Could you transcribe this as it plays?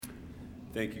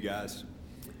Thank you, guys.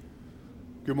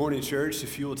 Good morning, church.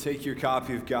 If you will take your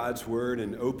copy of God's Word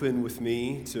and open with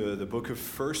me to the book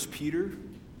of 1 Peter,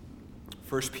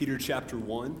 1 Peter chapter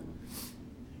 1.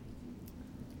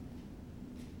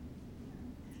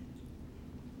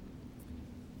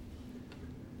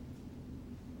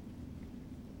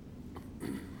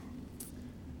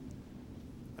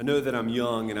 I know that I'm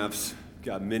young and I've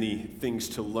got many things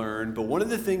to learn, but one of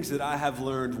the things that I have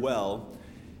learned well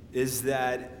is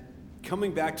that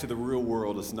coming back to the real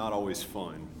world is not always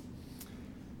fun.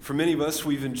 For many of us,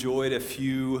 we've enjoyed a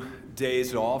few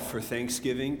days off for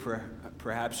Thanksgiving.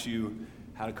 Perhaps you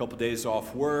had a couple days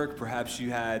off work. Perhaps you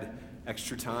had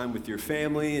extra time with your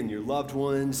family and your loved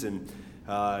ones and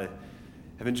have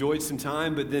enjoyed some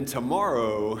time. But then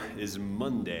tomorrow is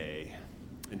Monday.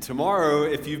 And tomorrow,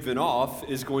 if you've been off,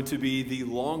 is going to be the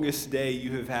longest day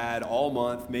you have had all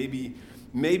month, maybe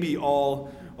all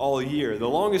year, the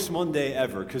longest Monday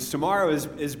ever, because tomorrow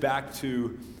is back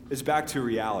to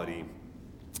reality.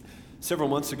 Several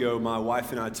months ago, my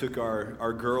wife and I took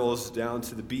our girls down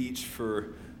to the beach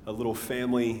for a little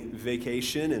family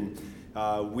vacation,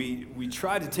 and we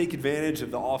tried to take advantage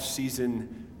of the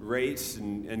off-season rates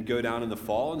and go down in the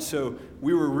fall. And so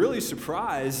we were really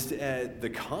surprised at the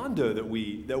condo that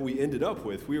we ended up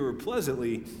with. We were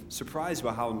pleasantly surprised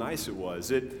by how nice it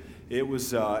was. It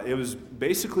was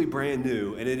basically brand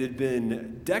new, and it had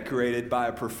been decorated by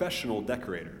a professional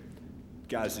decorator.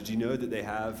 Guys, did you know that they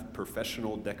have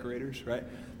professional decorators, right?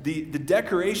 The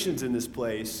decorations in this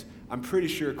place, I'm pretty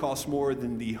sure, cost more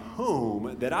than the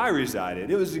home that I reside in.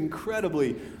 It was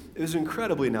incredibly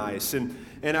nice.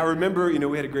 And I remember,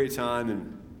 we had a great time,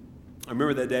 and I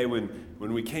remember that day when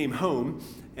we came home,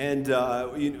 and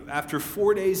after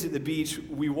 4 days at the beach,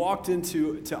 we walked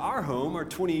into our home, our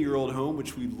 20-year-old home,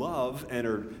 which we love and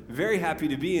are very happy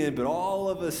to be in, but all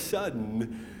of a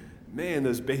sudden, man,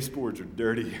 those baseboards are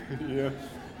dirty.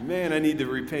 Man, I need to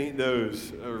repaint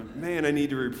those, or man, I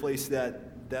need to replace that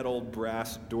old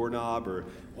brass doorknob, or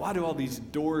why do all these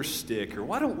doors stick, or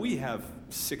why don't we have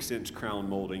 6-inch crown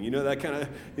molding, that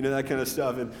kind of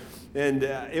stuff, and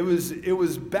it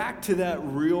was back to that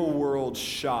real world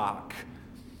shock,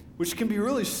 which can be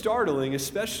really startling,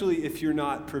 especially if you're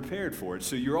not prepared for it.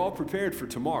 So you're all prepared for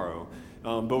tomorrow,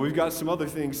 but we've got some other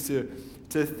things to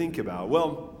think about.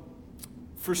 Well,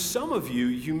 for some of you,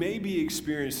 you may be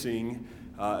experiencing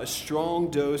a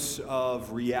strong dose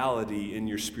of reality in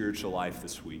your spiritual life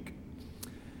this week.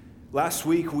 Last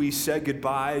week, we said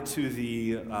goodbye to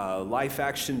the Life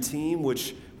Action team,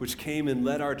 which came and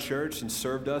led our church and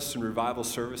served us in revival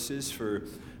services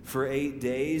for 8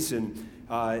 days. And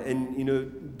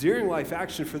during Life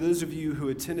Action, for those of you who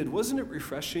attended, wasn't it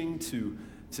refreshing to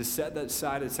set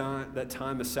that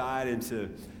time aside and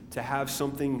to have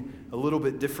something a little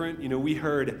bit different? We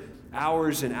heard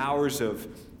hours and hours of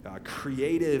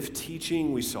creative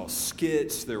teaching. We saw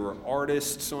skits. There were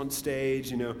artists on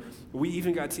stage. We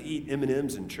even got to eat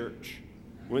M&Ms in church.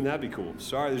 Wouldn't that be cool?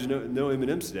 Sorry, there's no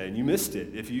M&Ms today, and you missed it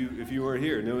if you weren't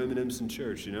here. No M&Ms in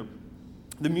church.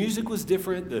 The music was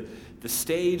different. The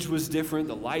stage was different.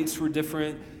 The lights were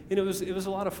different. It was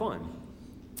a lot of fun.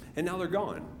 And now they're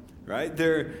gone. Right?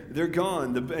 They're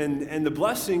gone. And the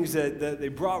blessings that they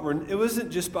brought it wasn't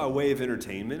just by way of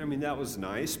entertainment. I mean, that was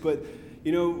nice, but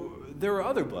there were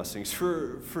other blessings.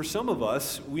 For some of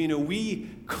us, we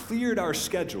cleared our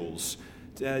schedules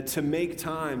to make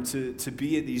time to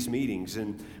be at these meetings.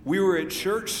 And we were at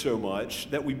church so much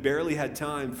that we barely had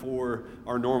time for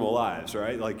our normal lives,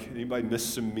 right? Like, anybody miss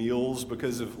some meals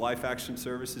because of Life Action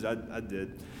services? I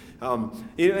did. And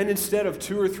instead of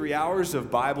 2 or 3 hours of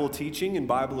Bible teaching and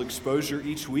Bible exposure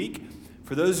each week,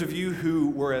 for those of you who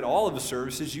were at all of the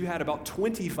services, you had about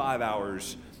 25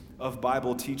 hours of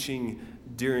Bible teaching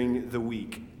during the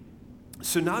week.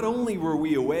 So not only were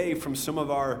we away from some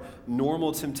of our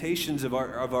normal temptations of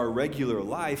our regular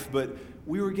life, but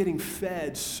we were getting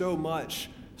fed so much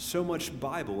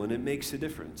Bible, and it makes a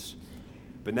difference.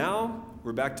 But now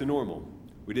we're back to normal.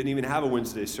 We didn't even have a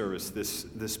Wednesday service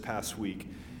this past week.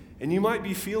 And you might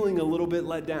be feeling a little bit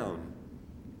let down.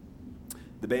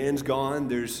 The band's gone.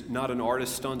 There's not an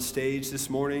artist on stage this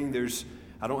morning.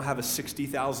 I don't have a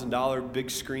 $60,000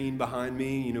 big screen behind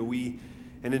me.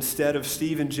 And instead of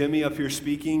Steve and Jimmy up here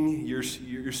speaking,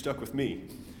 you're stuck with me.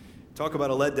 Talk about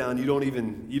a letdown. You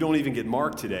don't even get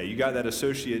Mark today. You got that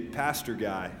associate pastor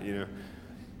guy,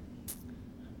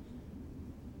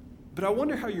 But I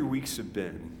wonder how your weeks have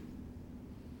been.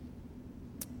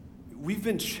 We've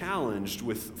been challenged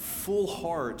with full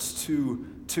hearts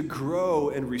to grow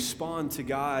and respond to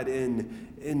God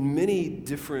in many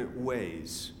different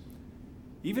ways.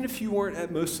 Even if you weren't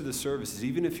at most of the services,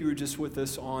 even if you were just with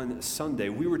us on Sunday,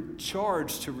 we were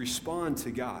charged to respond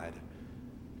to God.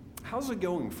 How's it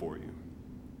going for you?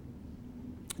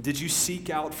 Did you seek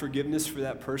out forgiveness for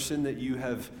that person that you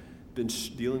have been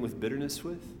dealing with bitterness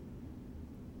with?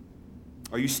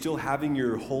 Are you still having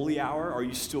your holy hour? Are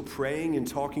you still praying and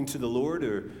talking to the Lord,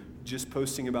 or just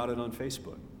posting about it on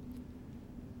Facebook?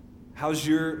 How's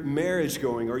your marriage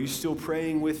going? Are you still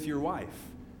praying with your wife?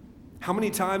 How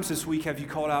many times this week have you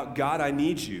called out, God, I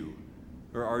need you?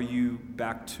 Or are you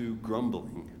back to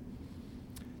grumbling?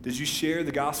 Did you share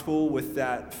the gospel with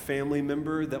that family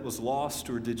member that was lost,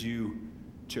 or did you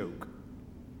joke?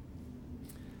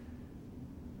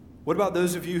 What about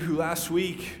those of you who last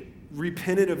week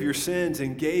repented of your sins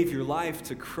and gave your life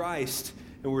to Christ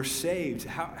and were saved?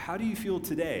 How do you feel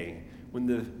today when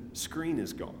the screen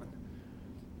is gone?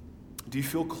 Do you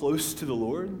feel close to the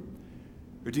Lord?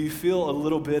 Or do you feel a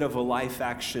little bit of a life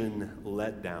action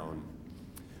letdown?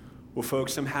 Well,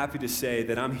 folks, I'm happy to say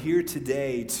that I'm here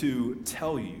today to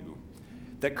tell you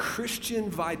that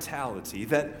Christian vitality,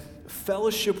 that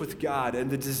fellowship with God and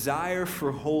the desire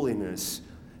for holiness,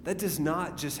 that does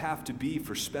not just have to be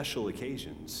for special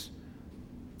occasions.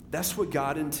 That's what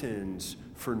God intends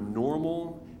for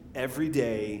normal,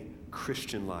 everyday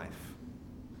Christian life.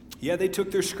 Yeah, they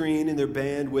took their screen and their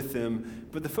band with them,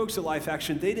 but the folks at Life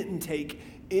Action, they didn't take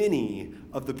any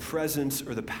of the presence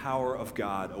or the power of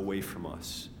God away from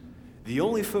us. The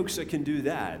only folks that can do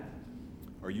that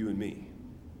are you and me.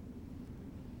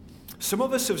 Some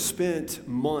of us have spent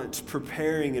months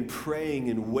preparing and praying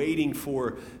and waiting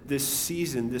for this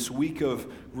season, this week of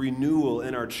renewal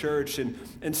in our church.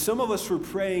 And some of us were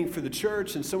praying for the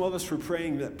church, and some of us were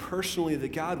praying that personally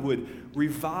that God would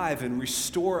revive and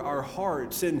restore our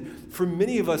hearts. And for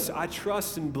many of us, I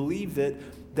trust and believe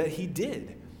that He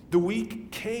did. The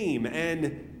week came,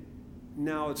 and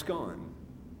now it's gone.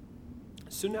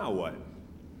 So now what?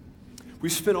 We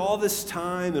spent all this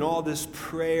time and all this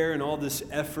prayer and all this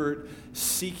effort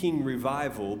seeking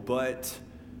revival, but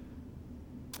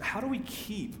how do we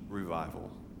keep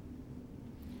revival?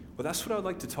 Well, that's what I'd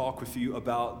like to talk with you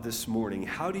about this morning.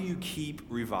 How do you keep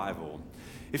revival?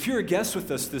 If you're a guest with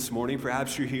us this morning,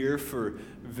 perhaps you're here for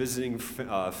visiting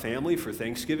family for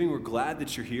Thanksgiving. We're glad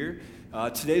that you're here.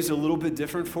 Today's a little bit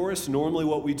different for us. Normally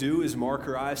what we do is Mark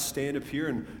or I stand up here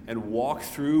and walk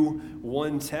through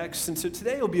one text. And so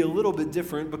today will be a little bit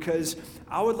different because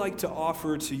I would like to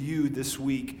offer to you this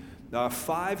week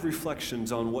 5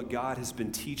 reflections on what God has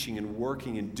been teaching and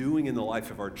working and doing in the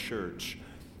life of our church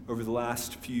over the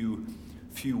last few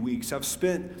weeks. I've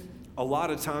spent a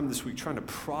lot of time this week trying to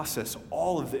process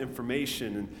all of the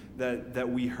information that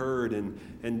we heard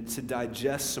and to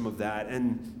digest some of that.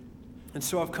 And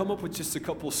so I've come up with just a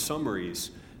couple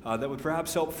summaries that would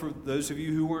perhaps help for those of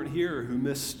you who weren't here or who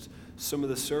missed some of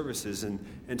the services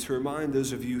and to remind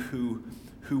those of you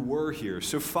who were here.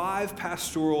 So 5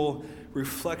 pastoral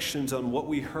reflections on what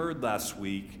we heard last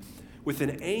week with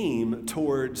an aim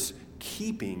towards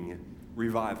keeping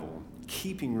revival.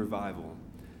 Keeping revival.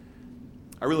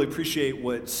 I really appreciate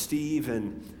what Steve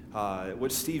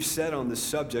said on this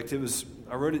subject.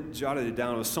 Jotted it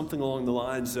down. It was something along the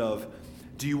lines of,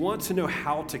 do you want to know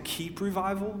how to keep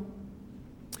revival?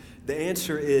 The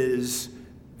answer is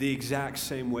the exact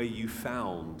same way you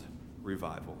found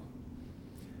revival.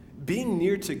 Being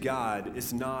near to God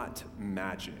is not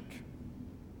magic.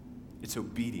 It's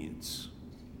obedience.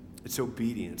 It's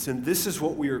obedience. And this is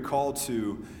what we are called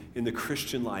to in the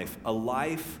Christian life, a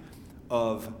life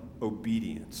of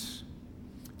obedience.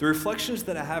 The reflections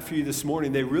that I have for you this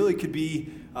morning, they really could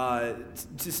be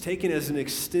just taken as an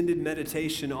extended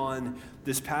meditation on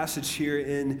this passage here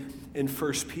in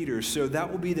 1 Peter. So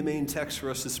that will be the main text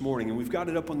for us this morning. And we've got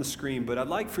it up on the screen, but I'd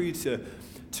like for you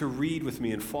to read with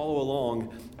me and follow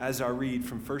along as I read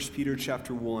from 1 Peter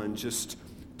chapter 1, just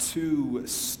 2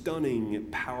 stunning,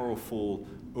 powerful,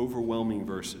 overwhelming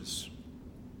verses.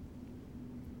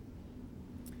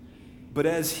 But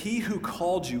as He who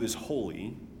called you is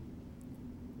holy,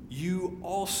 you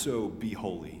also be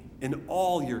holy in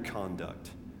all your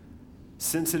conduct.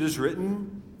 Since it is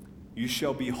written, you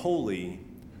shall be holy,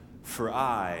 for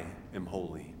I am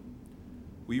holy.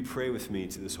 Will you pray with me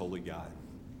to this holy God?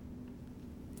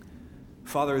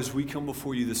 Father, as we come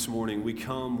before you this morning, we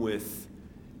come with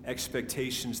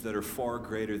expectations that are far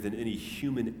greater than any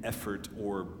human effort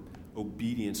or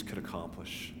obedience could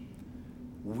accomplish.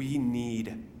 We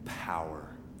need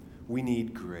power. We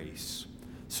need grace.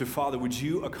 So, Father, would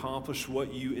you accomplish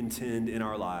what you intend in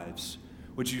our lives?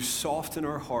 Would you soften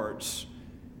our hearts,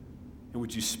 and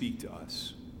would you speak to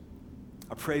us?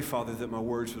 I pray, Father, that my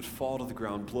words would fall to the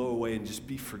ground, blow away, and just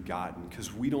be forgotten,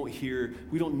 because we don't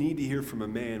need to hear from a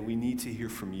man. We need to hear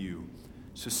from you.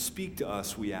 So speak to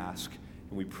us, we ask,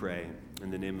 and we pray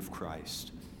in the name of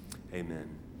Christ. Amen.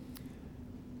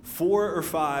 4 or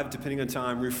 5, depending on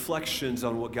time, reflections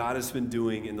on what God has been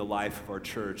doing in the life of our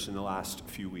church in the last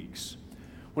few weeks.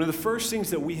 One of the first things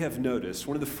that we have noticed,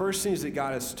 one of the first things that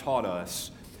God has taught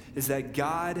us, is that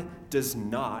God does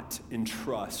not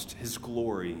entrust his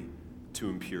glory to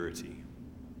impurity.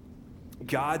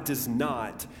 God does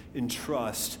not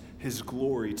entrust his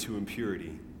glory to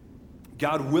impurity.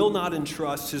 God will not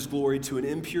entrust his glory to an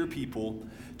impure people,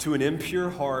 to an impure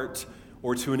heart,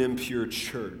 or to an impure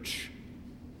church.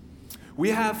 We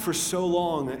have for so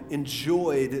long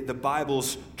enjoyed the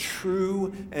Bible's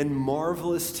true and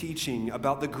marvelous teaching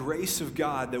about the grace of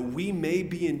God that we may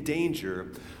be in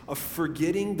danger of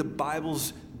forgetting the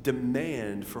Bible's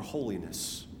demand for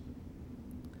holiness.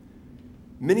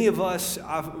 Many of us,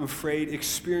 I'm afraid,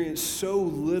 experience so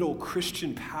little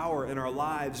Christian power in our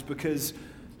lives because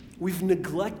we've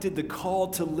neglected the call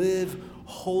to live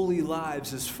holy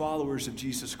lives as followers of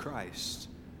Jesus Christ.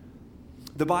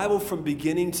 The Bible from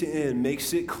beginning to end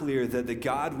makes it clear that the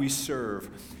God we serve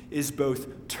is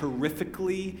both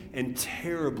terrifically and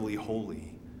terribly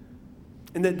holy.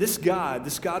 And that this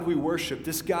God we worship,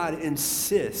 this God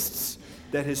insists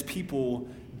that his people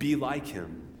be like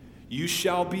him. You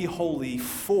shall be holy,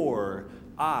 for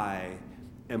I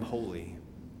am holy.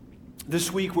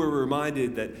 This week we're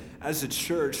reminded that as a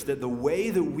church, that the way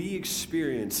that we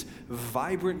experience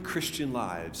vibrant Christian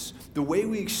lives, the way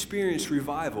we experience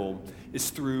revival is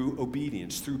through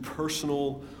obedience, through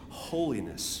personal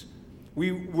holiness.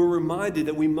 We're reminded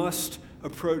that we must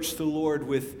approach the Lord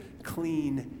with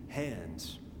clean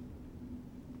hands.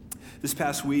 This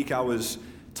past week I was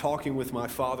talking with my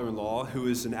father-in-law, who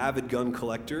is an avid gun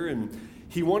collector, and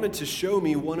he wanted to show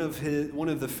me one of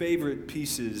the favorite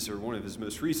pieces, or one of his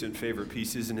most recent favorite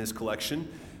pieces in his collection.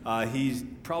 He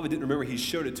probably didn't remember he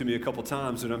showed it to me a couple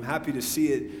times, and I'm happy to see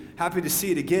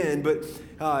it again.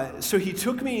 But so he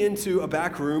took me into a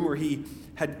back room where he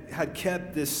had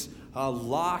kept this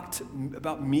locked,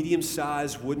 about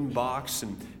medium-sized wooden box,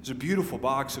 and it was a beautiful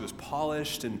box. It was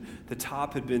polished, and the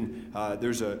top had been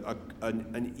there's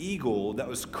an eagle that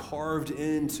was carved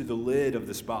into the lid of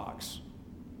this box.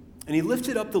 And he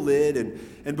lifted up the lid,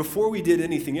 and before we did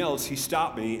anything else, he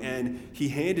stopped me and he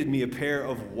handed me a pair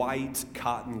of white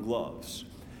cotton gloves.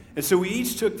 And so we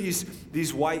each took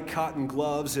these white cotton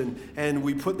gloves and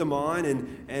we put them on,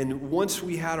 and once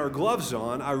we had our gloves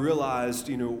on, I realized,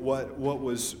 what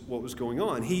was going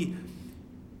on.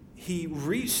 He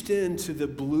reached into the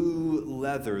blue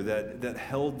leather that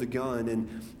held the gun,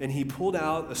 and he pulled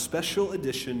out a special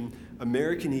edition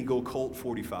American Eagle Colt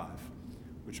 45,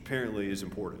 which apparently is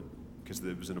important because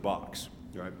it was in a box,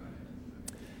 right?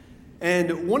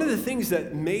 And one of the things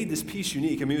that made this piece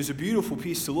unique, it was a beautiful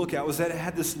piece to look at, was that it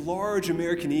had this large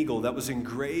American Eagle that was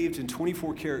engraved in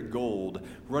 24 karat gold,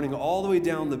 running all the way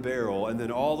down the barrel and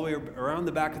then all the way around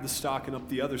the back of the stock and up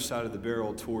the other side of the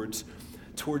barrel towards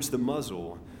the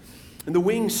muzzle. And the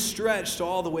wings stretched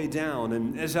all the way down.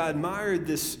 And as I admired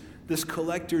this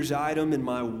collector's item in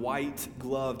my white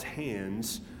gloved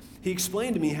hands, he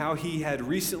explained to me how he had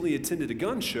recently attended a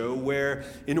gun show where,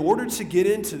 in order to get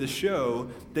into the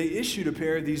show, they issued a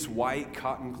pair of these white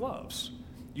cotton gloves.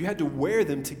 You had to wear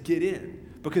them to get in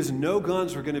because no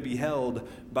guns were going to be held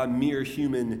by mere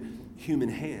human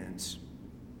hands.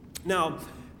 Now,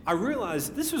 I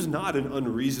realized this was not an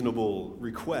unreasonable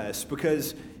request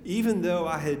because even though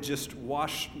I had just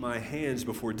washed my hands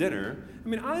before dinner,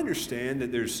 I understand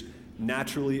that there's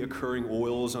naturally occurring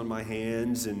oils on my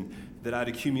hands and that I'd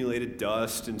accumulated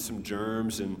dust and some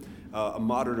germs and a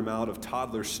moderate amount of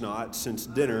toddler snot since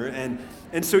dinner.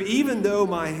 And so even though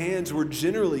my hands were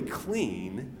generally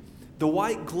clean, the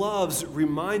white gloves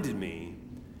reminded me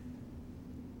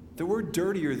that we're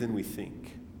dirtier than we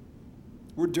think.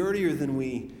 We're dirtier than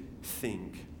we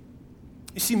think.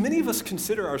 You see, many of us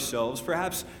consider ourselves,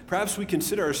 perhaps we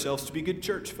consider ourselves to be good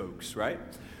church folks, right?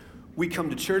 We come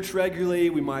to church regularly,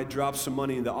 we might drop some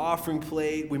money in the offering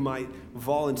plate, we might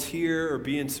volunteer or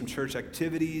be in some church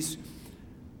activities,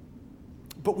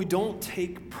 but we don't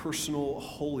take personal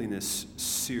holiness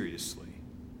seriously.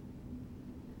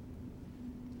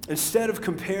 Instead of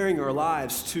comparing our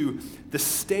lives to the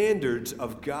standards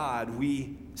of God,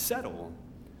 we settle.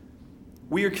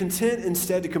 We are content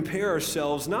instead to compare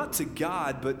ourselves not to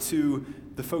God, but to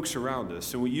the folks around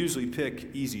us. And we usually pick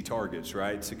easy targets,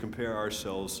 right, to compare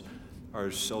ourselves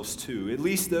to, at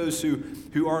least those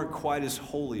who aren't quite as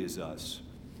holy as us.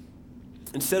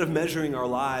 Instead of measuring our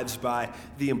lives by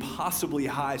the impossibly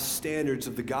high standards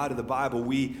of the God of the Bible,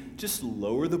 we just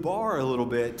lower the bar a little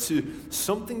bit to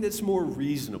something that's more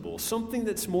reasonable, something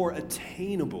that's more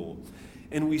attainable,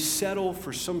 and we settle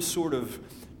for some sort of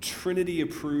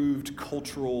Trinity-approved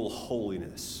cultural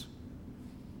holiness.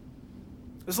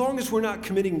 As long as we're not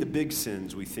committing the big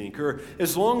sins, we think, or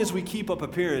as long as we keep up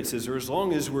appearances, or as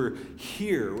long as we're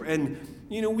here, and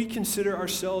we consider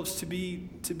ourselves to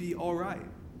be all right.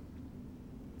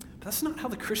 But that's not how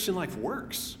the Christian life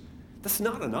works. That's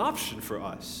not an option for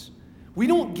us. We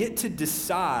don't get to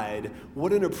decide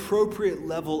what an appropriate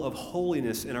level of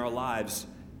holiness in our lives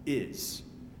is.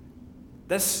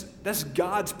 That's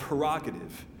God's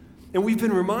prerogative. And we've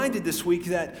been reminded this week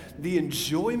that the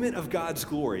enjoyment of God's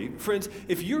glory, friends,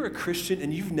 if you're a Christian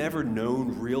and you've never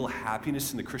known real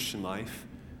happiness in the Christian life,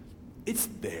 it's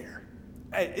there.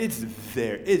 It's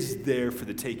there. It's there for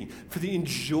the taking. For the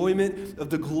enjoyment of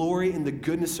the glory and the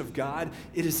goodness of God,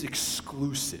 it is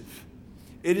exclusive.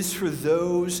 It is for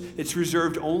those, it's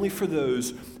reserved only for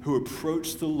those who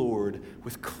approach the Lord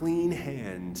with clean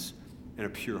hands and a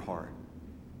pure heart.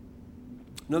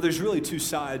 Now, there's really two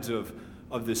sides of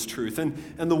this truth. And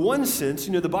the one sense,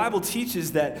 the Bible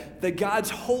teaches that God's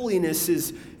holiness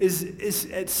is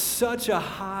at such a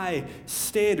high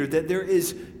standard that there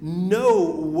is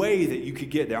no way that you could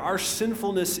get there. Our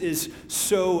sinfulness is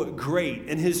so great,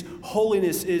 and his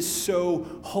holiness is so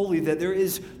holy that there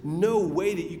is no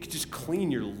way that you could just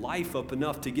clean your life up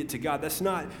enough to get to God. That's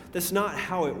not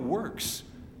how it works.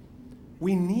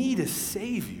 We need a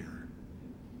Savior.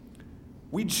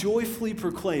 We joyfully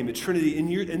proclaim at Trinity,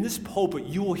 in this pulpit,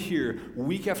 you will hear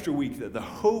week after week that the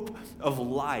hope of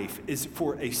life is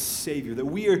for a Savior, that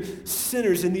we are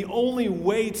sinners, and the only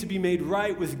way to be made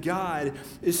right with God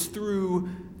is through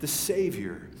the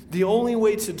Savior. The only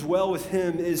way to dwell with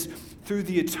him is through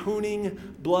the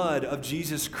atoning blood of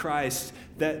Jesus Christ,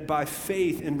 that by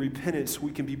faith and repentance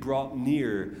we can be brought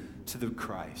near to the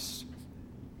Christ.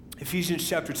 Ephesians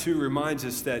chapter 2 reminds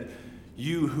us that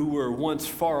you who were once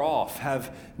far off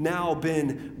have now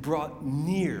been brought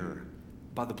near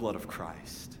by the blood of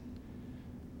Christ.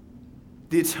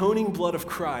 The atoning blood of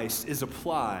Christ is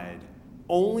applied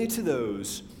only to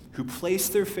those who place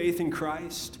their faith in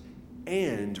Christ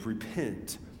and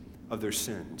repent of their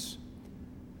sins.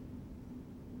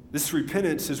 This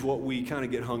repentance is what we kind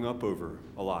of get hung up over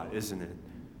a lot, isn't it?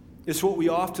 It's what we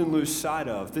often lose sight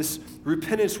of. This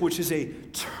repentance, which is a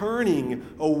turning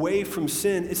away from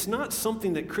sin, it's not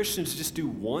something that Christians just do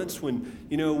once when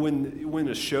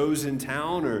a show's in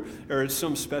town or at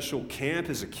some special camp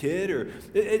as a kid. Or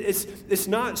it's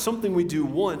not something we do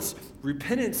once.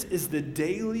 Repentance is the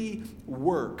daily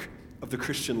work of the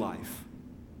Christian life.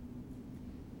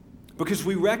 Because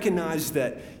we recognize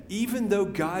that even though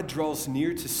God draws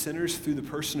near to sinners through the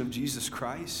person of Jesus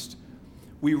Christ,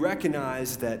 we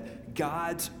recognize that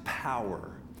God's power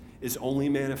is only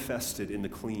manifested in the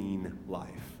clean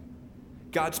life.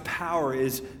 God's power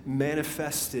is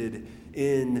manifested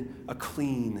in a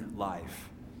clean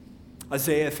life.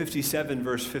 Isaiah 57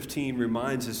 verse 15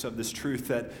 reminds us of this truth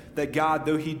that God,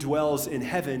 though he dwells in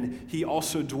heaven, he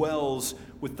also dwells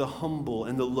with the humble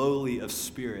and the lowly of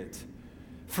spirit.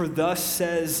 For thus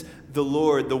says the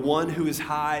Lord, the one who is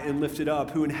high and lifted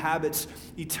up, who inhabits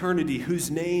eternity, whose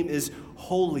name is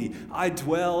holy. I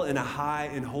dwell in a high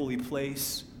and holy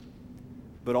place,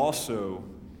 but also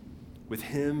with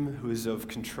him who is of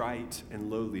contrite and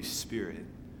lowly spirit.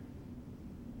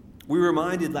 We were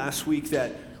reminded last week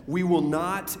that we will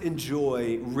not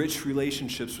enjoy rich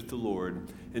relationships with the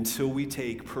Lord until we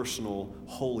take personal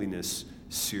holiness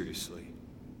seriously.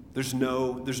 There's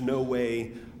no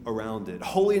way around it.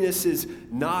 Holiness is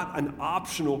not an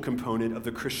optional component of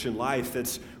the Christian life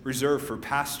that's reserved for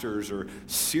pastors or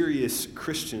serious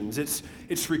Christians.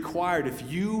 It's required.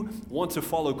 If you want to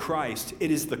follow Christ, it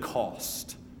is the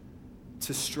cost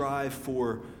to strive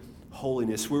for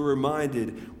holiness. We're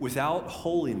reminded, without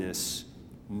holiness,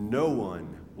 no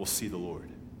one will see the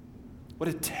Lord. What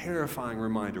a terrifying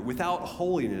reminder. Without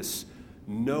holiness,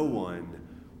 no one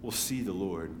will see the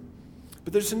Lord.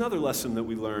 But there's another lesson that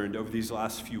we learned over these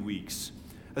last few weeks.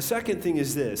 A second thing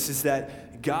is this, is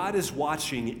that God is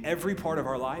watching every part of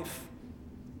our life,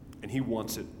 and he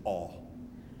wants it all.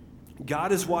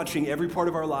 God is watching every part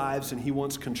of our lives, and he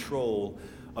wants control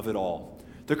of it all.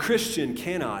 The Christian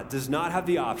does not have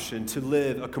the option to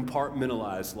live a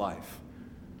compartmentalized life.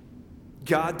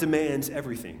 God demands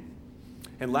everything.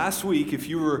 And last week, if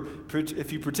you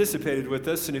participated with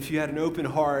us and if you had an open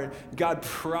heart, God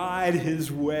pried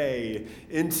his way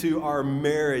into our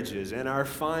marriages and our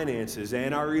finances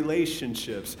and our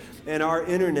relationships and our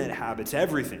internet habits,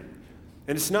 everything.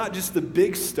 And it's not just the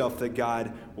big stuff that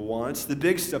God wants, the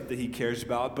big stuff that he cares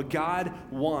about, but God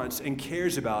wants and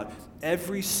cares about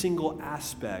every single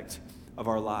aspect of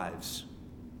our lives.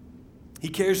 He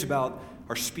cares about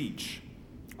our speech,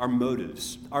 our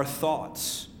motives, our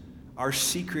thoughts, our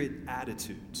secret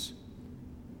attitudes.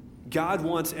 God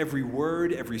wants every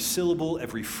word, every syllable,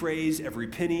 every phrase, every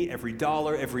penny, every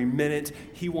dollar, every minute.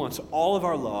 He wants all of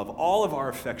our love, all of our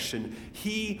affection.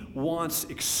 He wants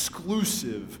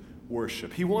exclusive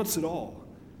worship. He wants it all.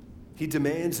 He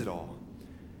demands it all.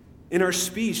 In our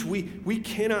speech, we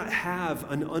cannot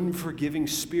have an unforgiving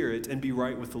spirit and be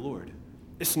right with the Lord.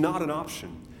 It's not an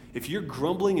option. If you're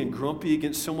grumbling and grumpy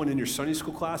against someone in your Sunday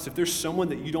school class, if there's someone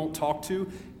that you don't talk to,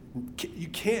 you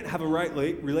can't have a right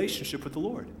relationship with the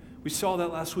Lord. We saw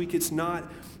that last week. It's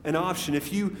not an option.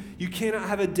 If you cannot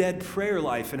have a dead prayer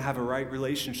life and have a right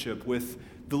relationship with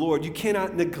the Lord. You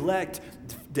cannot neglect,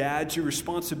 dads, your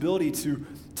responsibility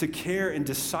to care and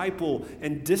disciple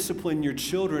and discipline your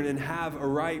children and have a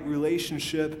right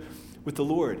relationship with the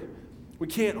Lord. We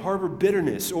can't harbor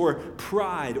bitterness or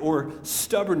pride or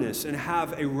stubbornness and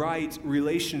have a right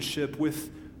relationship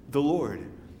with the Lord.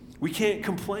 We can't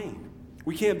complain.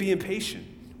 We can't be impatient.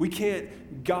 We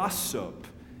can't gossip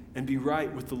and be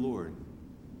right with the Lord.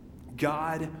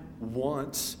 God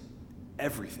wants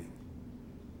everything.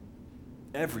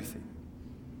 Everything.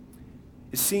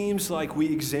 It seems like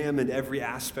we examined every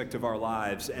aspect of our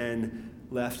lives and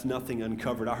left nothing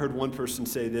uncovered. I heard one person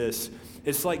say this: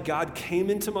 it's like God came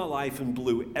into my life and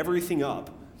blew everything up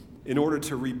in order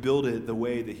to rebuild it the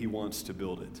way that he wants to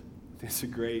build it. It's a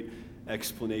great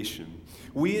explanation.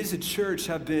 We as a church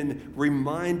have been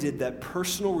reminded that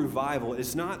personal revival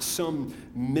is not some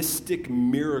mystic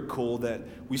miracle that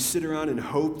we sit around and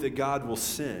hope that God will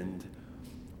send.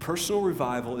 Personal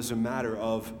revival is a matter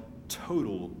of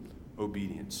total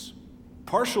obedience.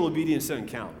 Partial obedience doesn't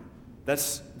count.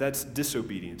 That's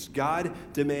disobedience. God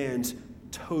demands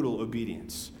total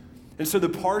obedience. And so the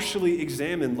partially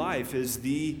examined life is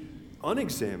the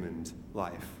unexamined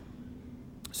life.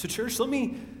 So church, let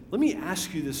me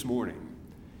ask you this morning,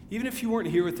 even if you weren't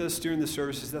here with us during the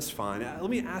services, that's fine.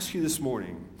 Let me ask you this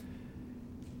morning,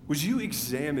 would you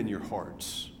examine your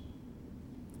hearts?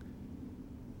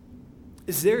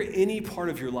 Is there any part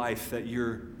of your life that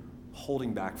you're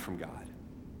holding back from God?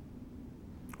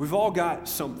 We've all got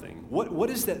something. What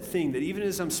is that thing that even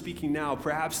as I'm speaking now,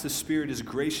 perhaps the Spirit is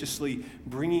graciously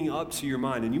bringing up to your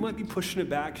mind, and you might be pushing it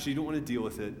back because you don't want to deal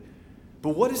with it. But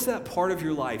what is that part of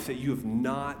your life that you have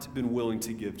not been willing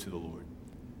to give to the Lord?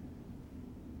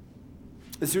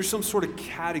 Is there some sort of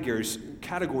category,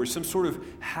 some sort of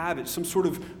habit, some sort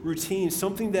of routine,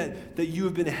 something that you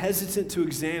have been hesitant to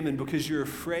examine because you're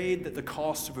afraid that the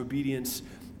cost of obedience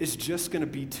is just going to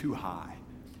be too high?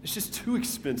 It's just too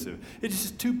expensive. It's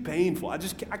just too painful. I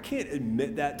can't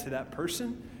admit that to that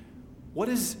person. What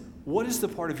is the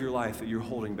part of your life that you're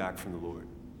holding back from the Lord?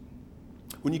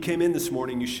 When you came in this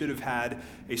morning, you should have had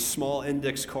a small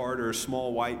index card or a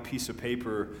small white piece of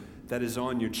paper that is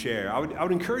on your chair. I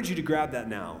would encourage you to grab that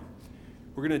now.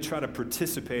 We're going to try to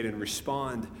participate and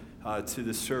respond to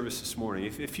this service this morning.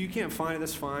 If you can't find it,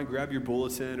 that's fine. Grab your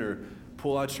bulletin or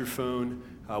pull out your phone.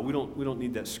 We don't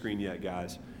need that screen yet,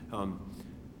 guys.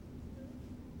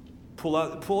 Pull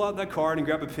out that card and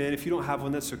grab a pen. If you don't have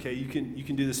one, that's okay. You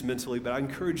can do this mentally, but I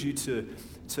encourage you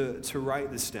to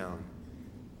write this down.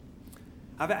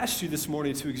 I've asked you this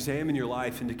morning to examine your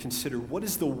life and to consider what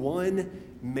is the one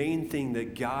main thing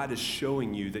that God is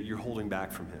showing you that you're holding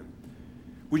back from him.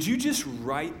 Would you just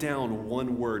write down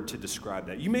one word to describe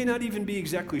that? You may not even be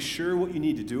exactly sure what you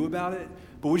need to do about it,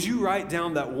 but would you write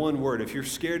down that one word? If you're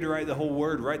scared to write the whole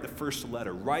word, write the first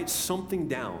letter. Write something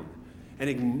down and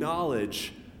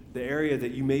acknowledge the area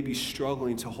that you may be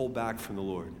struggling to hold back from the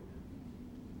Lord.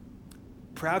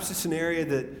 Perhaps it's an area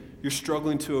that you're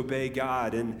struggling to obey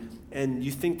God and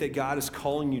you think that God is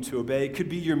calling you to obey. It could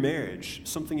be your marriage,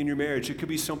 something in your marriage. It could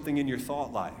be something in your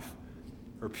thought life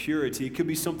or purity. It could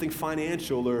be something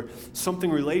financial or something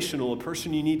relational, a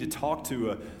person you need to talk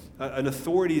to, an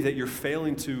authority that you're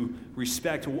failing to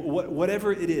respect.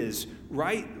 Whatever it is,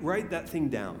 write that thing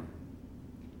down.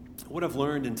 What I've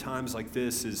learned in times like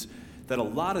this is that a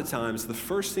lot of times the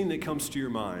first thing that comes to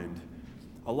your mind,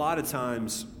 a lot of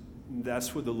times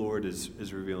that's what the Lord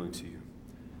is revealing to you.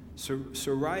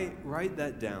 So write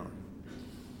that down.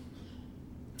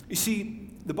 You see,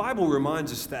 the Bible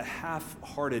reminds us that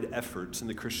half-hearted efforts in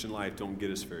the Christian life don't get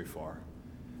us very far.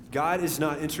 God is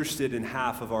not interested in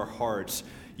half of our hearts.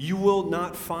 You will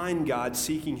not find God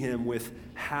seeking him with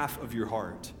half of your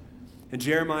heart. In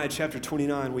Jeremiah chapter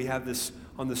 29, we have this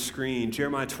on the screen.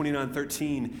 Jeremiah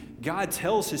 29:13. God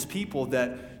tells his people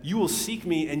that you will seek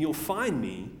me and you'll find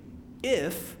me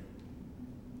if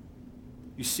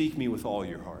you seek me with all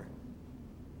your heart.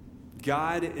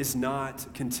 God is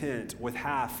not content with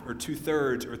half or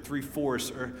 2/3 or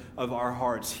 3/4 of our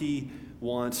hearts. He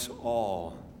wants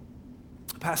all.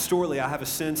 Pastorally, I have a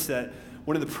sense that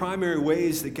one of the primary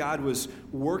ways that God was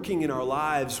working in our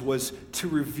lives was to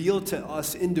reveal to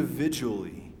us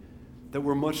individually that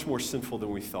we're much more sinful than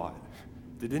we thought.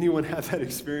 Did anyone have that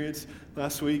experience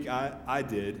last week? I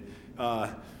did.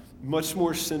 Much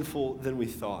more sinful than we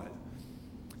thought.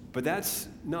 But that's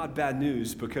not bad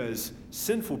news, because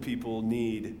sinful people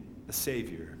need a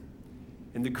Savior.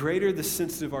 And the greater the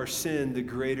sense of our sin, the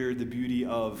greater the beauty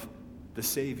of the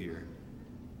Savior.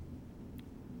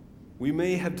 We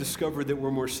may have discovered that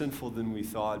we're more sinful than we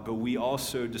thought, but we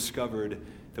also discovered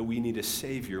that we need a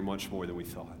Savior much more than we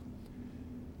thought.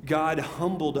 God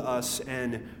humbled us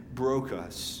and broke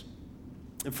us.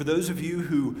 And for those of you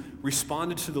who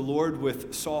responded to the Lord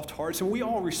with soft hearts, and we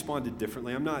all responded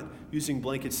differently. I'm not using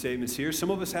blanket statements here. Some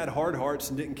of us had hard hearts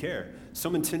and didn't care.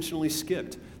 Some intentionally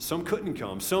skipped. Some couldn't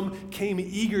come. Some came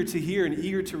eager to hear and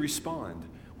eager to respond.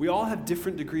 We all have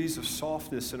different degrees of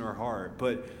softness in our heart,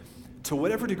 but to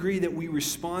whatever degree that we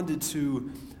responded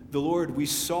to the Lord, we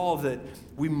saw that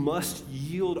we must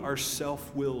yield our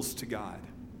self-wills to God.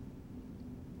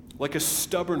 Like a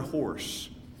stubborn horse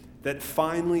that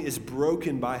finally is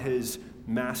broken by his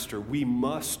master, we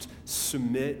must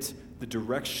submit the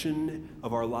direction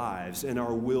of our lives and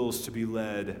our wills to be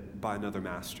led by another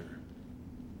master.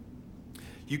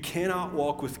 You cannot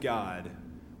walk with God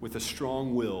with a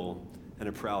strong will and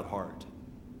a proud heart.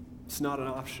 It's not an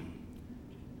option.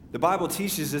 The Bible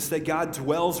teaches us that God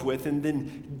dwells with and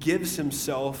then gives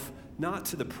himself not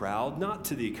to the proud, not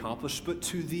to the accomplished, but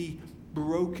to the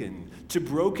broken, to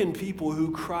broken people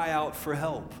who cry out for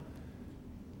help.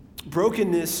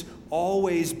 Brokenness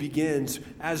always begins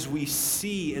as we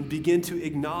see and begin to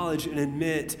acknowledge and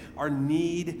admit our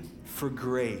need for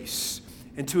grace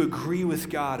and to agree with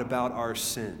God about our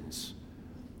sins.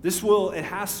 It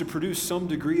has to produce some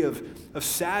degree of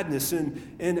sadness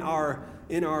in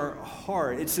our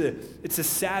heart. It's a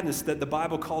sadness that the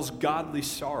Bible calls godly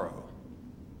sorrow,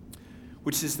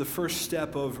 which is the first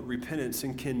step of repentance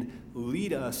and can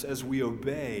lead us as we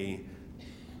obey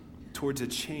towards a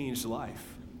changed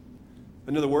life.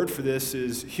 Another word for this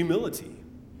is humility.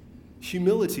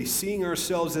 Humility, seeing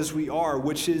ourselves as we are,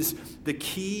 which is the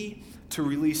key to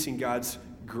releasing God's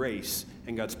grace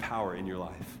and God's power in your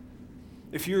life.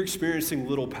 If you're experiencing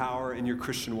little power in your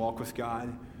Christian walk with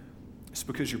God, it's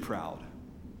because you're proud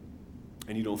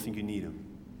and you don't think you need him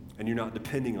and you're not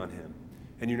depending on him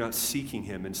and you're not seeking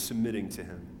him and submitting to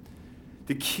him.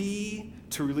 The key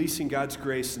to releasing God's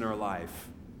grace in our life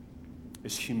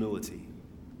is humility.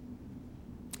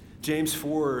 James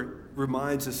 4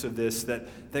 reminds us of this,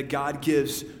 that God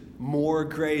gives more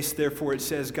grace. Therefore, it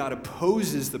says God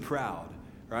opposes the proud.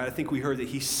 Right? I think we heard that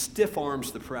he stiff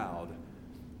arms the proud,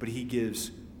 but he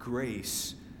gives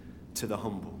grace to the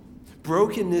humble.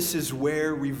 Brokenness is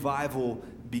where revival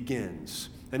begins.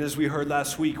 And as we heard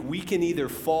last week, we can either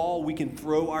fall, we can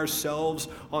throw ourselves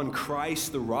on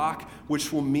Christ, the rock,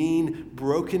 which will mean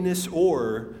brokenness,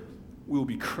 or we will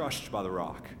be crushed by the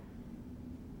rock.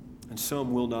 And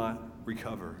some will not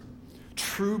recover.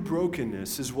 True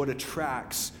brokenness is what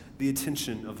attracts the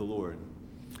attention of the Lord.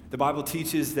 The Bible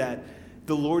teaches that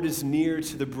the Lord is near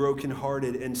to the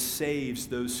brokenhearted and saves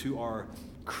those who are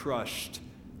crushed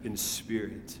in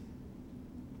spirit.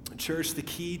 Church, the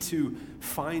key to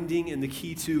finding and the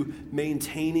key to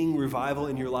maintaining revival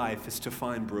in your life is to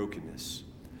find brokenness,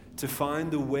 to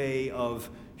find the way of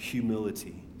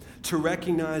humility, to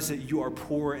recognize that you are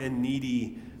poor and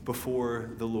needy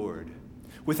before the Lord.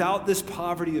 Without this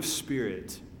poverty of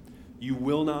spirit, you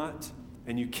will not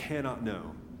and you cannot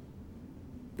know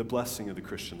the blessing of the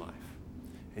Christian life.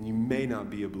 And you may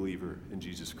not be a believer in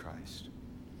Jesus Christ.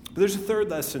 But there's a third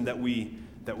lesson that we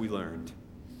learned.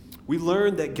 We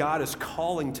learned that God is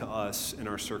calling to us in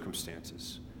our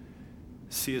circumstances.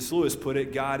 C.S. Lewis put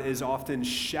it, God is often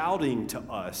shouting to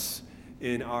us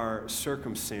in our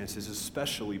circumstances,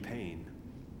 especially pain.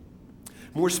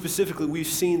 More specifically, we've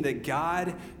seen that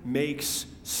God makes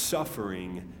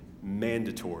suffering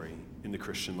mandatory in the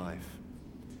Christian life.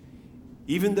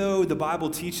 Even though the Bible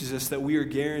teaches us that we are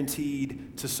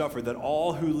guaranteed to suffer, that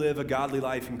all who live a godly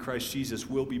life in Christ Jesus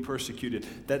will be persecuted,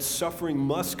 that suffering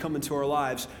must come into our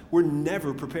lives, we're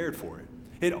never prepared for it.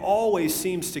 It always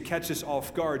seems to catch us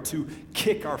off guard, to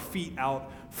kick our feet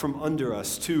out from under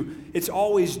us. It's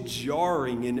always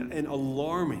jarring and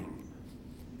alarming.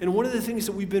 And one of the things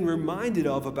that we've been reminded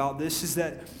of about this is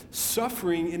that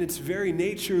suffering in its very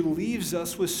nature leaves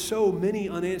us with so many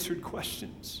unanswered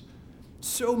questions.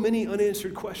 So many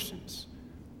unanswered questions.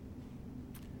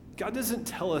 God doesn't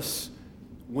tell us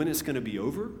when it's going to be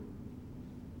over.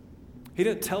 He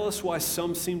doesn't tell us why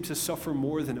some seem to suffer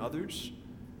more than others.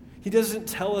 He doesn't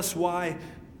tell us why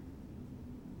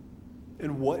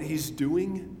and what he's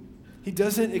doing. He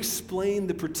doesn't explain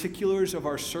the particulars of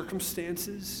our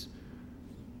circumstances.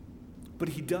 But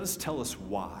he does tell us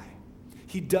why.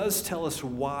 He does tell us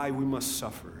why we must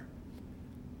suffer.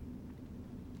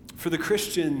 For the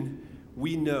Christian,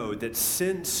 we know that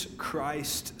since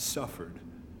Christ suffered,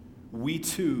 we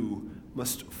too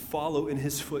must follow in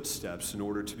his footsteps in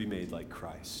order to be made like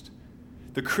Christ.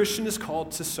 The Christian is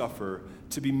called to suffer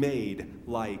to be made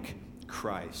like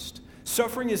Christ.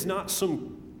 Suffering is not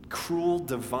some cruel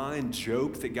divine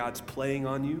joke that God's playing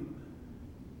on you.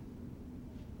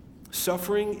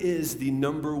 Suffering is the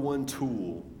number one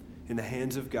tool in the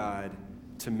hands of God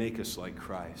to make us like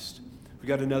Christ. We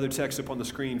got another text up on the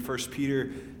screen, 1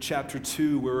 Peter chapter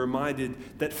 2. We're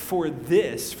reminded that for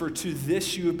to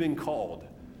this you have been called.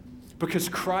 Because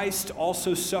Christ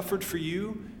also suffered for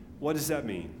you, what does that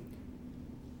mean?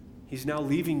 He's now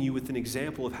leaving you with an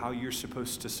example of how you're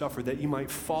supposed to suffer, that you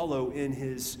might follow in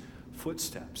his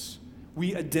footsteps.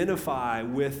 We identify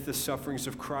with the sufferings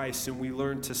of Christ and we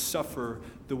learn to suffer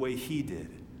the way he did,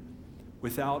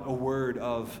 without a word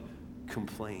of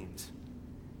complaint.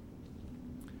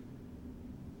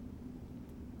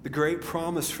 The great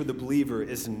promise for the believer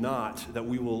is not that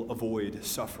we will avoid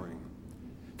suffering.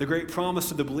 The great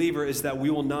promise of the believer is that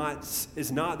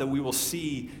not that we will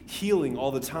see healing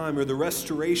all the time or the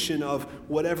restoration of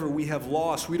whatever we have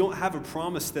lost. We don't have a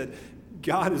promise that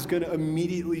God is going to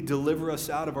immediately deliver us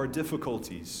out of our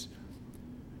difficulties.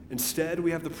 Instead,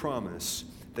 we have the promise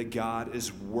that God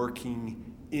is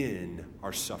working in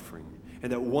our suffering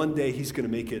and that one day he's going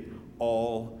to make it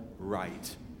all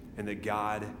right and that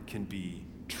God can be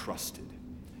trusted.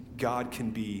 God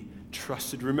can be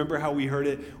trusted. Remember how we heard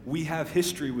it? We have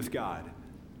history with God.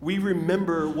 We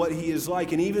remember what he is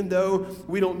like. And even though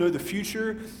we don't know the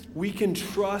future, we can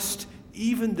trust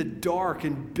even the dark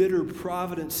and bitter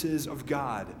providences of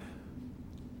God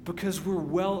because we're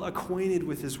well acquainted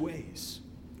with his ways.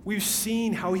 We've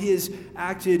seen how he has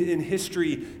acted in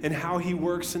history and how he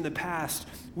works in the past.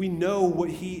 We know what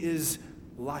he is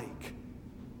like.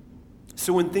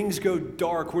 So when things go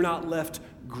dark, we're not left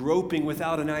groping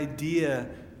without an idea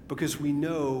because we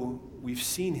know we've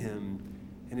seen him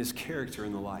and his character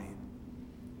in the light.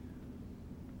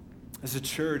 As a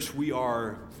church,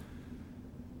 we're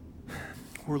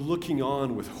looking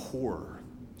on with horror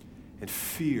and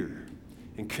fear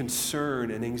and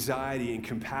concern and anxiety and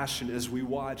compassion as we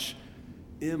watch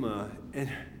Emma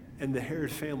and the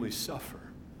Herod family suffer.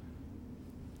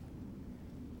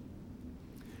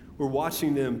 We're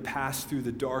watching them pass through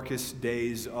the darkest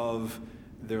days of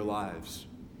their lives.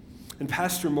 And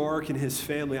Pastor Mark and his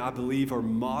family, I believe, are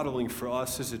modeling for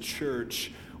us as a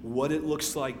church what it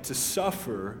looks like to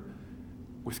suffer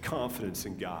with confidence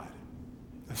in God.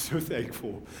 I'm so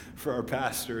thankful for our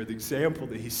pastor, the example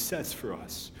that he sets for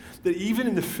us. That even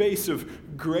in the face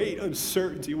of great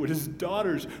uncertainty, when his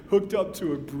daughter's hooked up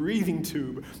to a breathing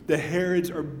tube, the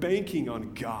Herods are banking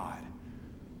on God.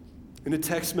 In a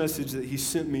text message that he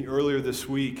sent me earlier this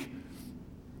week,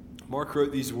 Mark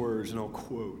wrote these words, and I'll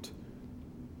quote.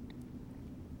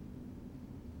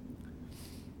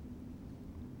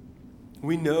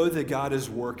 We know that God is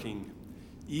working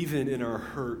even in our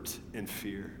hurt and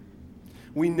fear.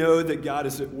 We know that God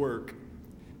is at work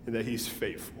and that he's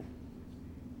faithful.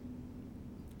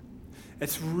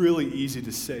 It's really easy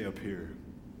to say up here.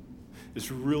 It's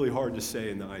really hard to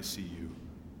say in the ICU.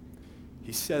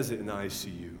 He says it in the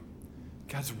ICU.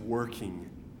 God's working,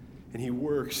 and he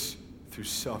works through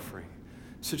suffering.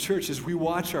 So church, as we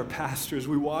watch our pastors,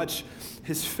 we watch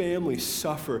his family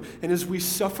suffer, and as we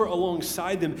suffer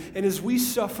alongside them, and as we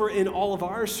suffer in all of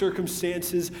our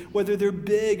circumstances, whether they're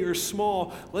big or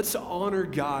small, let's honor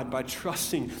God by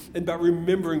trusting and by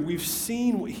remembering we've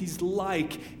seen what he's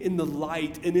like in the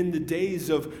light and in the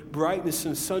days of brightness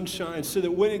and sunshine, so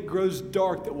that when it grows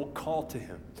dark, that we'll call to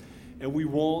him, and we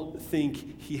won't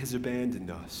think he has abandoned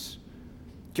us.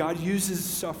 God uses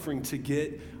suffering to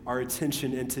get our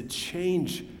attention and to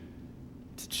change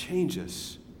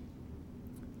us.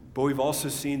 But we've also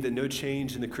seen that no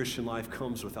change in the Christian life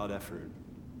comes without effort.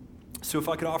 So if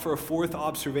I could offer a fourth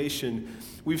observation,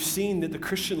 we've seen that the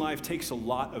Christian life takes a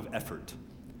lot of effort.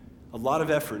 A lot of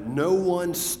effort. No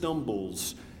one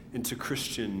stumbles into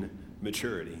Christian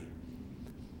maturity.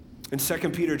 In 2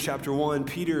 Peter chapter 1,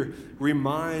 Peter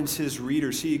reminds his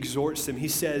readers, he exhorts them, he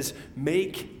says,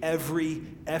 make every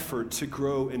effort to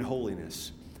grow in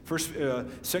holiness. 2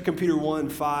 Peter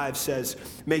 1:5 says,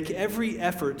 make every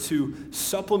effort to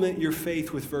supplement your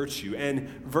faith with virtue, and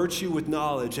virtue with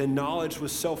knowledge, and knowledge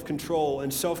with self-control,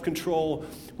 and self-control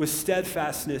with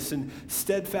steadfastness, and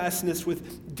steadfastness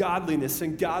with godliness,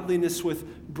 and godliness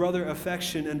with brother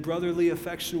affection, and brotherly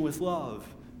affection with love.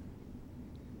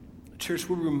 Church,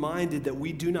 we're reminded that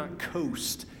we do not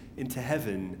coast into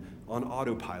heaven on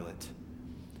autopilot.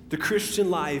 The Christian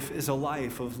life is a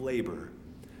life of labor,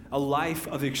 a life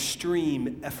of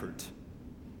extreme effort.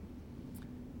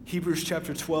 Hebrews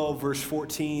chapter 12, verse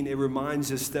 14, it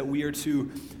reminds us that we are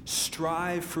to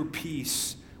strive for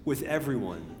peace with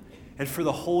everyone and for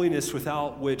the holiness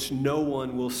without which no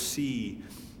one will see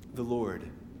the Lord.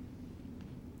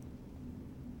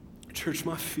 Church,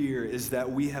 my fear is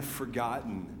that we have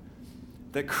forgotten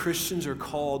that Christians are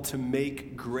called to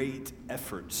make great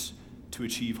efforts to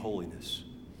achieve holiness.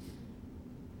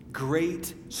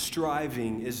 Great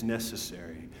striving is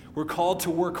necessary. We're called to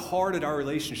work hard at our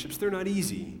relationships. They're not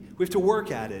easy. We have to work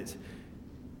at it.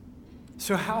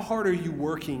 So how hard are you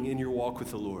working in your walk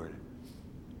with the Lord?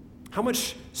 How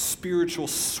much spiritual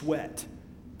sweat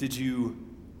did you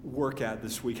work at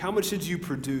this week? How much did you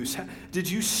produce? Did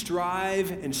you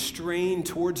strive and strain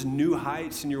towards new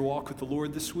heights in your walk with the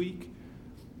Lord this week?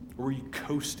 Or are you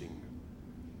coasting?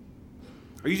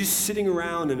 Are you just sitting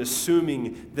around and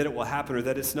assuming that it will happen or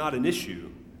that it's not an issue?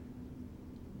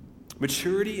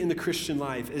 Maturity in the Christian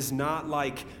life is not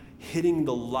like hitting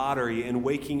the lottery and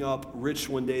waking up rich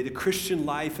one day. The Christian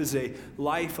life is a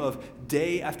life of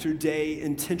day after day,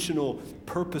 intentional,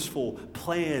 purposeful,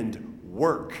 planned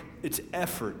work. It's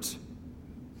effort.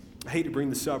 I hate to bring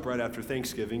this up right after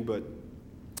Thanksgiving, but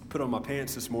I put on my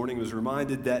pants this morning and was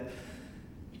reminded that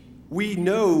we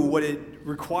know what it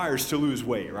requires to lose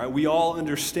weight, right? We all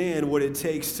understand what it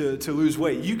takes to lose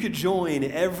weight. You could join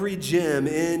every gym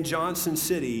in Johnson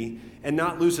City and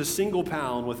not lose a single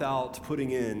pound without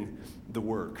putting in the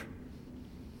work.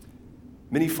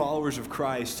 Many followers of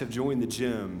Christ have joined the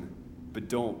gym but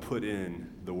don't put in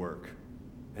the work.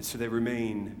 And so they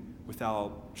remain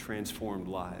without transformed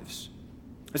lives.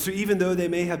 And so even though they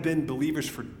may have been believers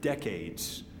for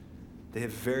decades, they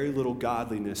have very little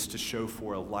godliness to show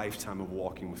for a lifetime of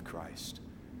walking with Christ.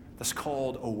 That's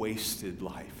called a wasted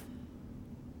life.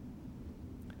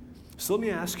 So let me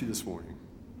ask you this morning,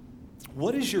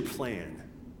 what is your plan?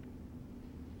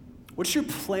 What's your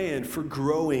plan for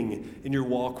growing in your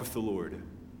walk with the Lord?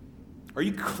 Are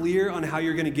you clear on how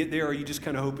you're going to get there, or are you just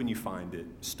kind of hoping you find it,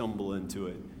 stumble into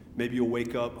it? Maybe you'll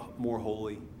wake up more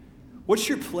holy. What's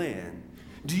your plan?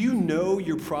 Do you know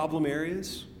your problem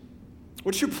areas?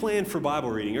 What's your plan for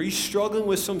Bible reading? Are you struggling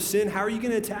with some sin? How are you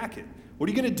going to attack it? What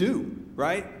are you going to do,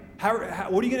 right?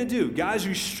 What are you going to do? Guys, are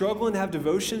you struggling to have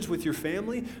devotions with your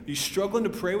family? Are you struggling to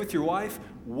pray with your wife?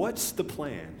 What's the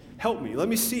plan? Help me. Let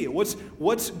me see it.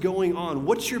 What's going on?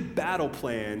 What's your battle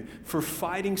plan for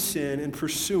fighting sin and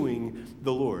pursuing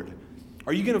the Lord?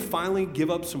 Are you going to finally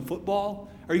give up some football?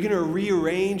 Are you going to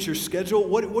rearrange your schedule?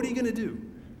 What are you going to do?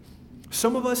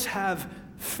 Some of us have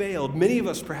failed. Many of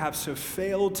us perhaps have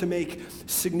failed to make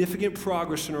significant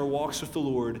progress in our walks with the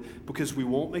Lord because we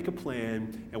won't make a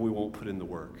plan and we won't put in the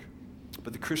work.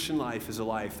 But the Christian life is a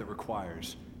life that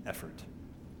requires effort.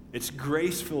 It's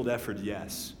grace-filled effort,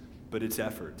 yes, but it's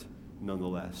effort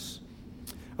nonetheless.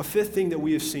 A fifth thing that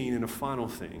we have seen, and a final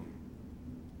thing,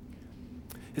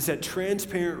 is that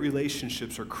transparent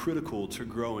relationships are critical to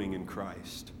growing in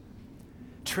Christ.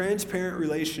 Transparent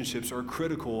relationships are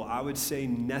critical, I would say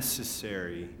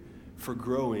necessary, for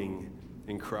growing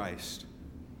in Christ.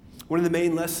 One of the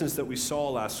main lessons that we saw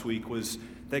last week was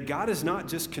that God is not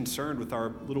just concerned with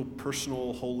our little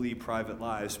personal, holy, private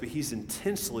lives, but He's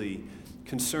intensely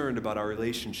concerned about our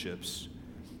relationships.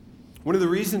 One of the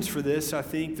reasons for this, I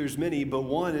think there's many, but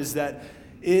one is that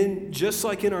just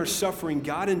like in our suffering,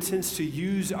 God intends to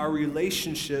use our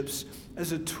relationships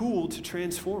as a tool to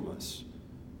transform us.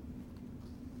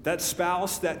 That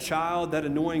spouse, that child, that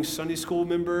annoying Sunday school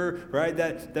member, right?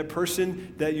 That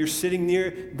person that you're sitting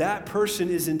near, that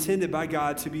person is intended by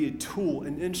God to be a tool,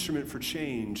 an instrument for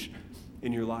change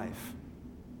in your life.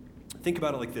 Think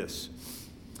about it like this.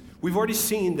 We've already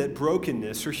seen that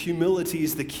brokenness or humility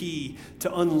is the key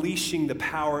to unleashing the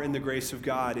power and the grace of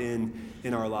God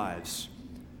in our lives.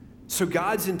 So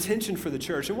God's intention for the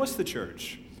church, and what's the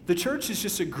church? The church is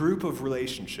just a group of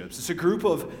relationships. It's a group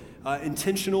of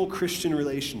intentional Christian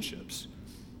relationships.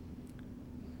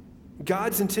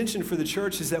 God's intention for the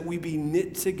church is that we be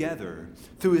knit together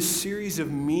through a series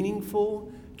of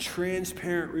meaningful,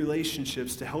 transparent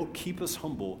relationships to help keep us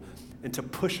humble and to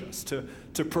push us,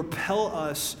 to propel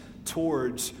us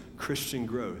towards Christian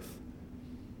growth.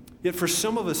 Yet for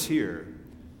some of us here,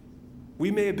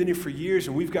 we may have been here for years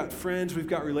and we've got friends, we've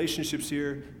got relationships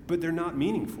here, but they're not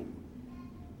meaningful.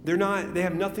 They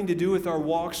have nothing to do with our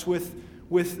walks with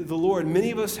the Lord.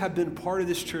 Many of us have been part of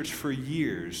this church for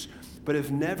years, but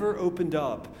have never opened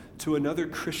up to another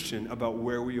Christian about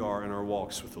where we are in our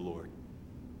walks with the Lord.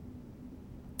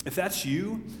 If that's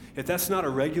you, if that's not a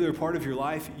regular part of your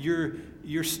life,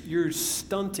 you're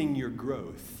stunting your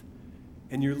growth,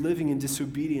 and you're living in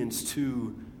disobedience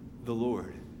to the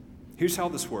Lord. Here's how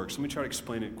this works. Let me try to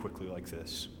explain it quickly like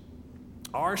this.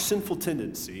 Our sinful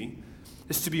tendency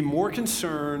is to be more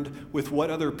concerned with what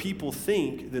other people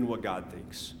think than what God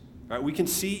thinks. Right? We can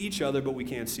see each other, but we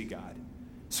can't see God.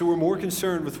 So we're more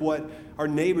concerned with what our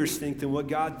neighbors think than what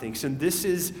God thinks. And this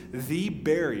is the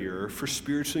barrier for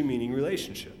spiritually meaning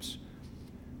relationships.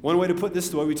 One way to put this,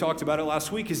 the way we talked about it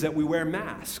last week, is that we wear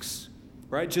masks,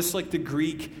 right? Just like the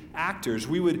Greek actors.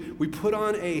 We put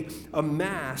on a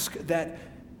mask that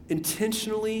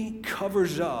intentionally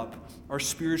covers up our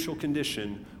spiritual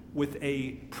condition with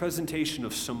a presentation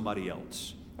of somebody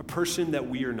else, a person that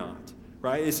we are not,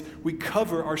 right? We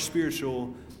cover our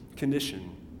spiritual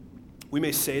condition. We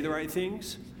may say the right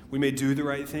things. We may do the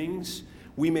right things.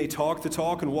 We may talk the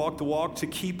talk and walk the walk to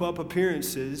keep up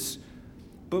appearances,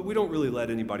 but we don't really let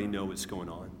anybody know what's going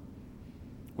on.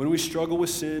 When we struggle with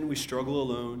sin, we struggle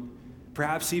alone.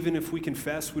 Perhaps even if we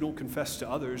confess, we don't confess to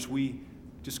others. We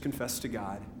just confess to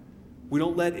God. We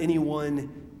don't let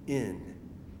anyone in.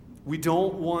 We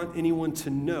don't want anyone to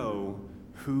know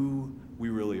who we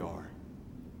really are.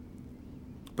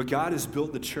 But God has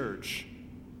built the church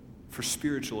for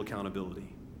spiritual accountability.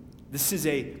 This is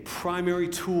a primary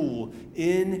tool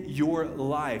in your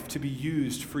life to be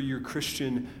used for your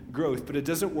Christian growth, but it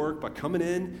doesn't work by coming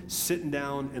in, sitting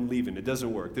down, and leaving. It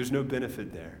doesn't work. There's no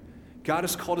benefit there. God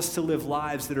has called us to live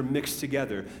lives that are mixed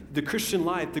together. The Christian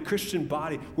life, the Christian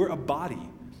body, we're a body.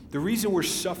 The reason we're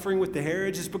suffering with the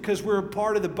heritage is because we're a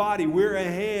part of the body. We're a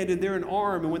hand and they're an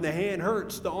arm, and when the hand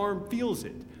hurts, the arm feels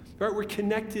it. Right? We're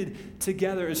connected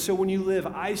together. And so when you live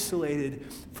isolated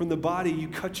from the body, you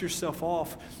cut yourself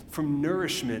off from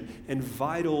nourishment and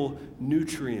vital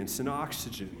nutrients and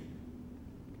oxygen.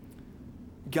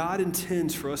 God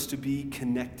intends for us to be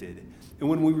connected. And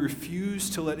when we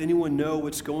refuse to let anyone know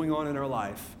what's going on in our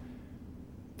life,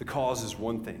 the cause is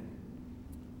one thing: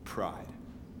 pride.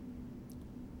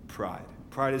 Pride.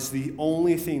 Pride is the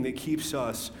only thing that keeps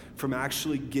us from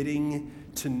actually getting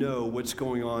to know what's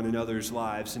going on in others'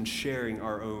 lives and sharing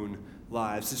our own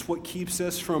lives. It's what keeps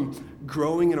us from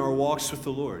growing in our walks with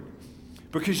the Lord.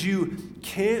 Because you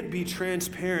can't be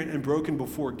transparent and broken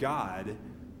before God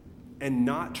and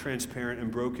not transparent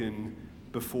and broken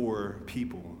before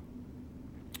people.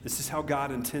 This is how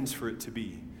God intends for it to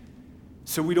be.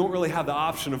 So we don't really have the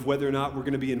option of whether or not we're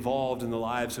going to be involved in the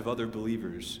lives of other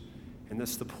believers. And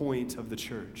that's the point of the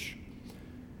church.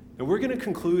 And we're going to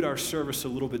conclude our service a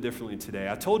little bit differently today.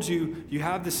 I told you, you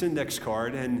have this index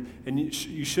card, and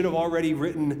you should have already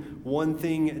written one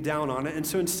thing down on it. And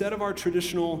so instead of our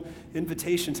traditional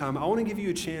invitation time, I want to give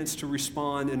you a chance to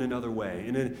respond in another way,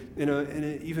 in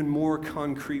an even more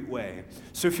concrete way.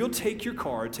 So if you'll take your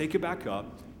card, take it back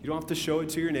up. You don't have to show it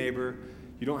to your neighbor.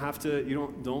 You don't have to,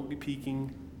 don't be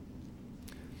peeking.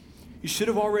 You should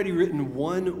have already written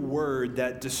one word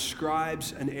that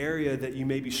describes an area that you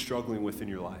may be struggling with in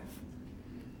your life.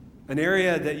 An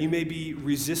area that you may be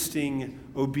resisting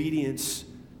obedience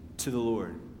to the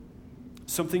Lord.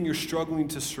 Something you're struggling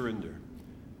to surrender.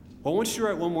 Well, I want you to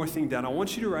write one more thing down. I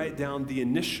want you to write down the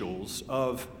initials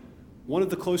of one of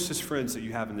the closest friends that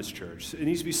you have in this church. It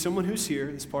needs to be someone who's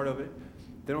here, that's part of it.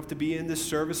 They don't have to be in this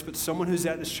service, but someone who's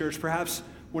at this church, perhaps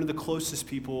one of the closest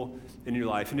people in your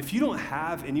life. And if you don't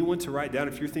have anyone to write down,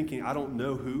 if you're thinking, I don't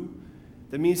know who,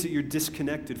 that means that you're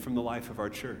disconnected from the life of our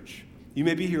church. You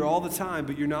may be here all the time,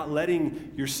 but you're not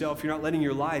letting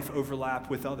your life overlap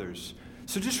with others.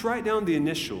 So just write down the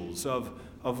initials of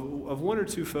one or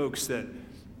two folks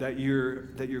that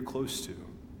you're close to.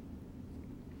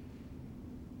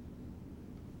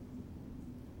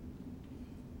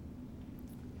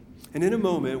 And in a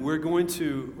moment, we're going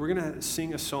to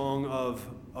sing a song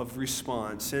of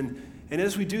response. And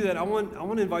as we do that, I want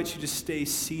to invite you to stay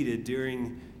seated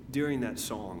during that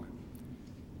song.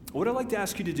 What I'd like to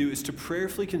ask you to do is to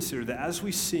prayerfully consider that as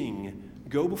we sing,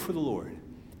 go before the Lord.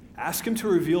 Ask Him to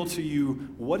reveal to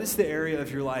you what is the area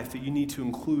of your life that you need to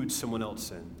include someone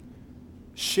else in.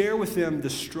 Share with them the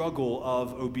struggle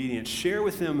of obedience. Share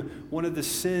with them one of the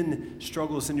sin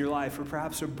struggles in your life, or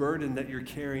perhaps a burden that you're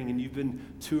carrying and you've been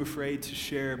too afraid to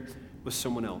share with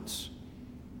someone else.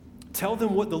 Tell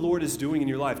them what the Lord is doing in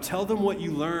your life. Tell them what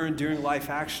you learned during Life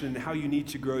Action and how you need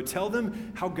to grow. Tell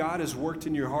them how God has worked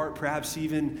in your heart, perhaps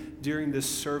even during this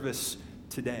service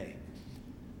today.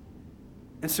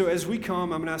 And so as we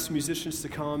come, I'm going to ask the musicians to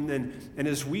come, and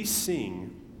as we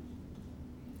sing,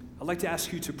 I'd like to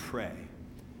ask you to pray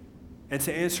and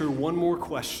to answer one more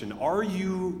question. Are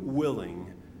you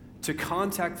willing to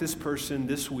contact this person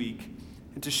this week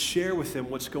and to share with them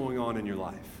what's going on in your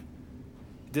life?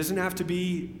 It doesn't have to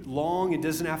be long. It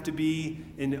doesn't have to be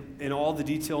in all the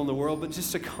detail in the world, but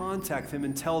just to contact them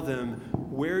and tell them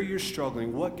where you're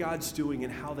struggling, what God's doing,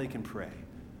 and how they can pray.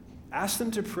 Ask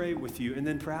them to pray with you, and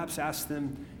then perhaps ask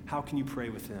them, how can you pray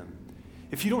with them?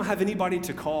 If you don't have anybody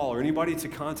to call or anybody to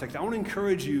contact, I want to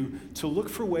encourage you to look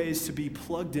for ways to be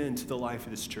plugged into the life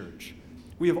of this church.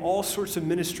 We have all sorts of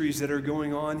ministries that are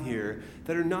going on here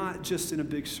that are not just in a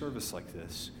big service like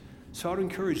this. So I would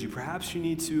encourage you, perhaps you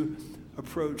need to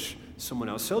approach someone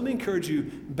else. So let me encourage you,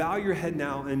 bow your head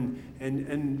now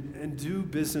and do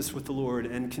business with the Lord,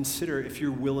 and consider if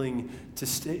you're willing to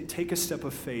take a step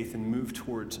of faith and move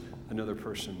towards another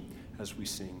person as we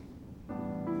sing.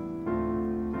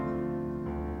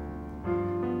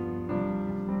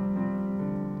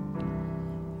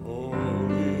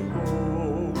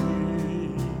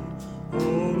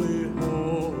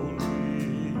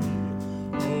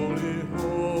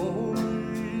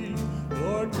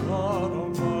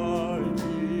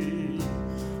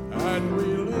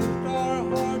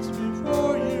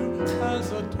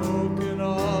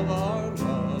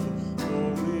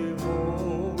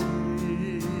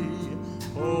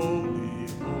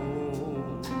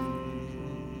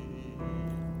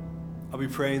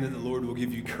 Praying that the Lord will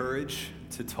give you courage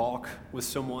to talk with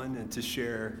someone and to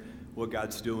share what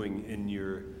God's doing in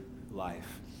your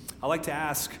life. I'd like to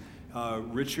ask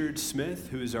Richard Smith,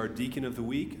 who is our Deacon of the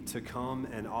Week, to come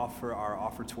and offer our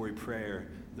offertory prayer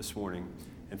this morning,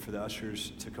 and for the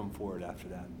ushers to come forward after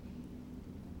that.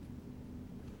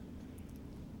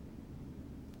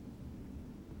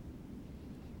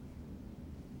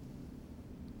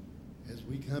 As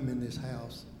we come in this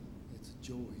house, it's a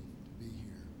joy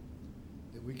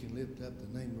that we can lift up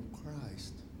the name of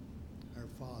Christ, our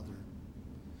Father,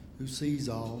 who sees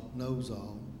all, knows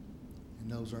all, and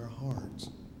knows our hearts.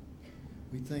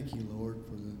 We thank you, Lord,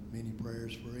 for the many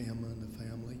prayers for Emma and the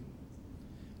family,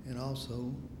 and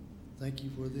also thank you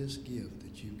for this gift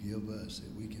that you give us,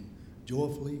 that we can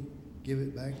joyfully give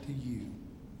it back to you,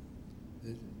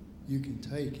 that you can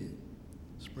take it,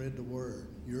 spread the word,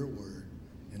 your word,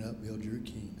 and upbuild your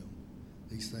kingdom.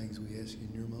 These things we ask in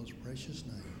your most precious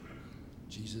name,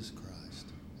 Jesus Christ.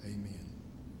 Amen.